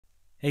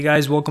Hey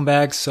guys, welcome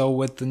back. So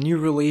with the new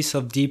release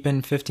of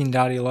Deepin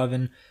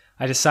 15.11,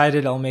 I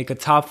decided I'll make a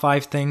top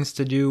 5 things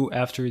to do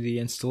after the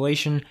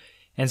installation,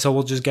 and so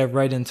we'll just get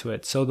right into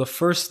it. So the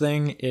first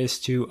thing is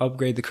to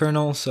upgrade the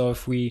kernel. So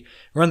if we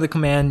run the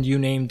command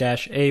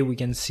uname-a, we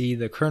can see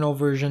the kernel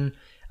version,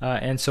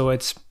 and so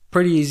it's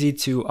pretty easy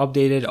to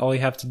update it. All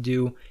you have to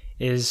do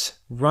is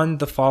run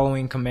the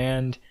following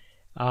command,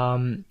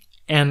 and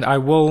I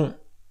will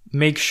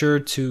make sure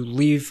to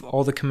leave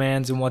all the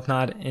commands and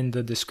whatnot in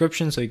the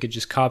description so you could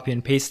just copy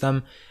and paste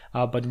them,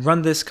 but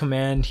run this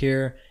command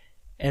here,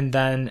 and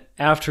then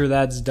after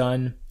that's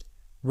done,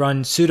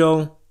 run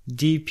sudo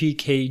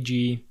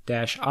dpkg-i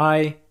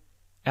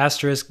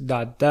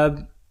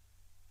 *deb,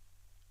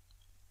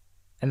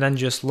 and then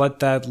just let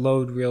that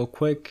load real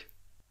quick.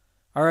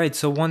 Alright,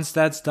 so once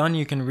that's done,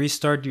 you can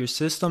restart your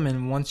system,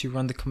 and once you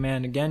run the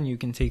command again, you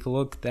can take a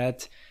look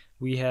that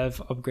we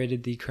have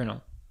upgraded the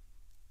kernel.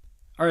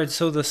 Alright,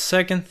 so the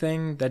second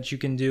thing that you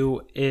can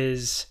do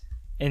is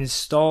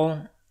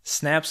install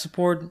snap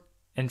support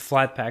and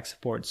Flatpak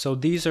support. So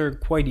these are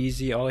quite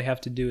easy. All you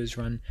have to do is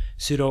run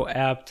sudo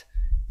apt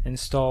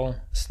install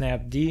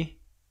snapd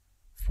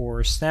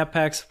for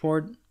Snappak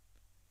support,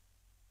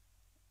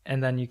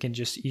 and then you can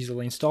just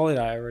easily install it.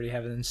 I already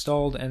have it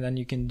installed, and then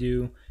you can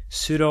do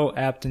sudo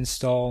apt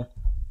install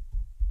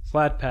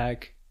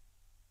Flatpak,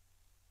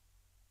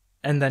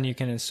 and then you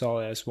can install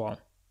it as well.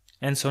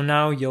 And so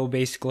now you'll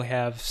basically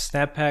have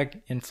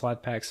Snappak and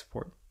Flatpak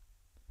support.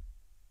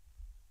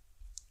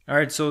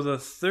 Alright, so the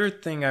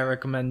third thing I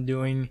recommend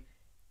doing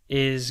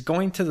is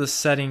going to the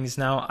settings.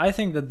 Now, I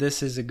think that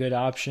this is a good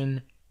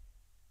option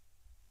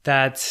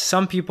that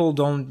some people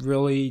don't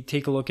really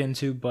take a look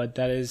into, but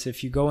that is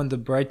if you go into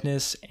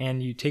brightness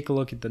and you take a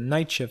look at the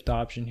night shift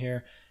option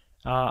here,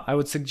 I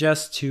would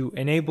suggest to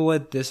enable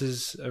it. This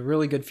is a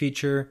really good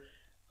feature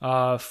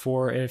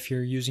for if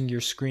you're using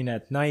your screen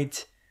at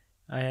night.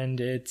 And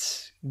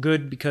it's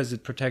good because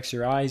it protects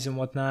your eyes and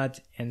whatnot,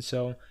 and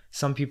so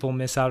some people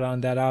miss out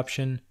on that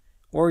option.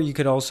 Or you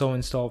could also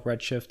install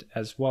Redshift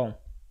as well.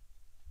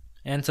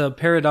 And to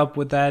pair it up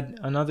with that,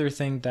 another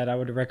thing that I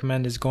would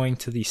recommend is going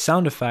to the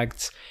sound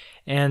effects.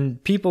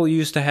 And people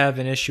used to have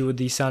an issue with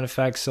these sound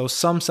effects, so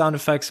some sound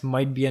effects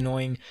might be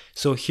annoying.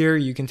 So here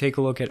you can take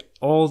a look at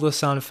all the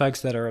sound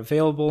effects that are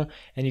available,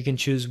 and you can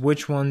choose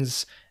which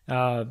ones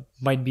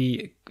might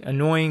be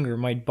annoying or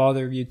might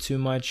bother you too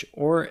much,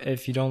 or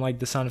if you don't like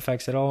the sound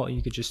effects at all,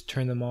 you could just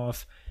turn them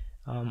off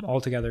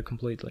altogether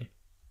completely.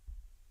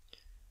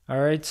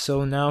 Alright,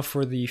 so now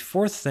for the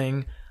fourth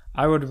thing,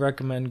 I would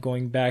recommend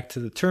going back to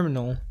the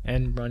terminal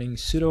and running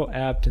sudo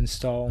apt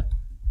install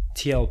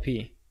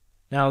tlp.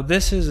 Now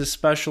this is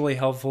especially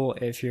helpful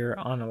if you're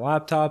on a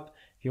laptop.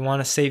 If you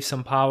want to save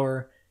some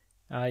power,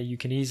 you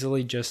can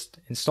easily just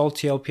install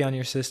tlp on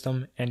your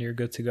system and you're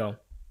good to go.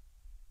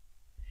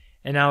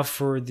 And now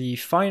for the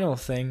final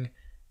thing,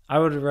 I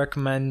would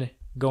recommend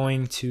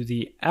going to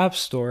the App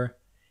Store,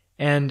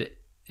 and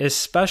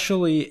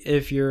especially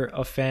if you're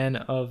a fan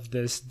of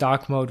this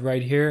dock mode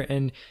right here.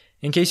 And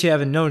in case you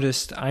haven't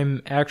noticed,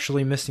 I'm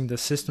actually missing the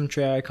system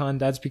tray icon.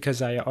 That's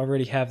because I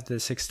already have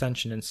this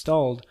extension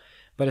installed,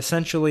 but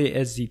essentially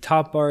it's the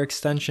top bar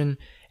extension.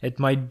 It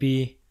might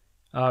be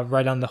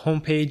right on the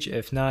home page.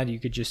 If not, you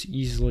could just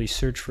easily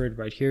search for it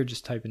right here.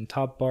 Just type in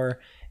top bar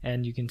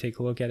and you can take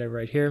a look at it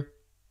right here.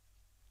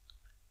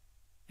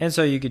 And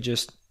so you could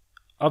just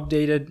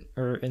update it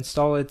or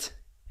install it,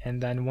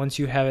 and then once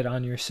you have it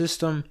on your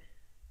system,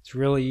 it's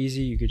really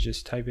easy. You could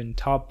just type in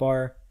top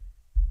bar,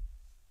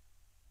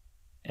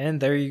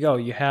 and there you go.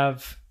 You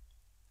have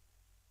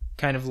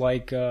kind of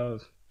like a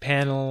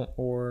panel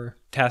or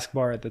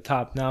taskbar at the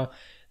top. Now,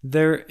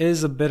 there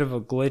is a bit of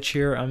a glitch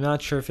here. I'm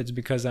not sure if it's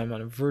because I'm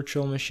on a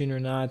virtual machine or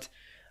not.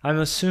 I'm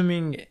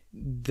assuming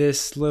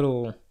this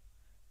little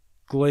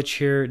glitch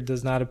here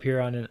does not appear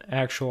on an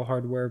actual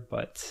hardware,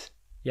 but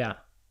yeah.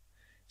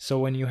 So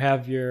when you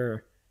have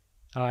your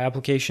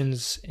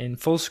applications in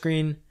full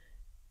screen,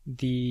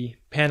 the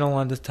panel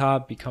on the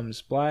top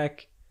becomes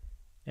black,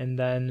 and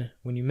then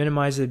when you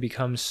minimize it, it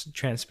becomes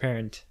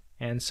transparent.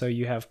 And so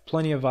you have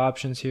plenty of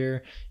options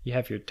here. You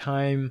have your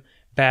time,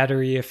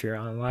 battery if you're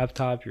on a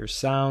laptop, your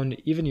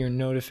sound, even your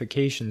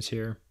notifications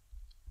here.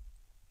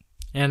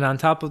 And on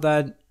top of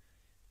that,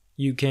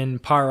 you can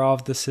power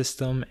off the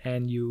system,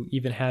 and you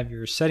even have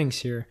your settings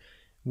here,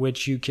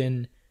 which you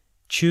can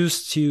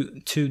choose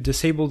to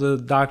disable the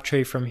dock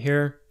tray from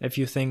here if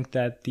you think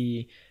that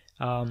the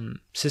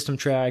system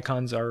tray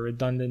icons are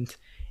redundant.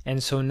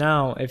 And so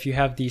now if you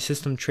have the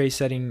system tray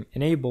setting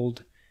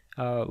enabled,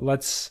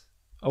 let's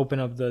open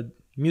up the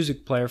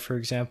music player, for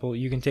example.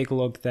 You can take a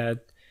look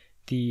that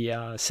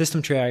the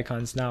system tray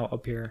icons now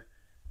appear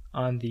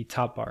on the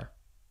top bar.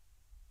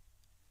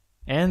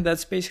 And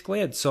that's basically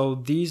it. So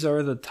these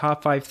are the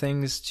top 5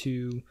 things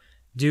to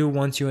do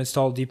once you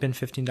install Deepin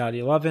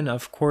 15.11.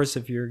 Of course,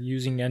 if you're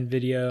using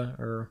NVIDIA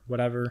or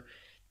whatever,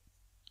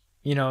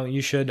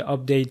 you should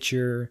update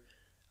your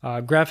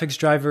graphics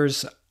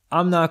drivers.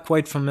 I'm not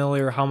quite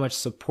familiar how much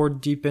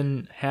support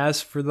Deepin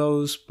has for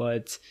those,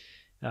 but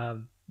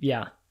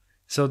yeah.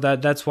 So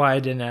that's why I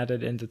didn't add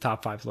it in the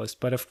top 5 list.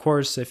 But of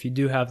course, if you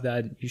do have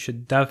that, you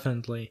should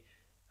definitely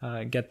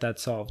get that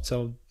solved.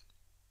 So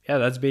yeah,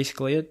 that's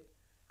basically it.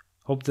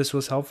 Hope this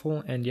was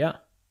helpful, and yeah,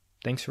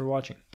 thanks for watching.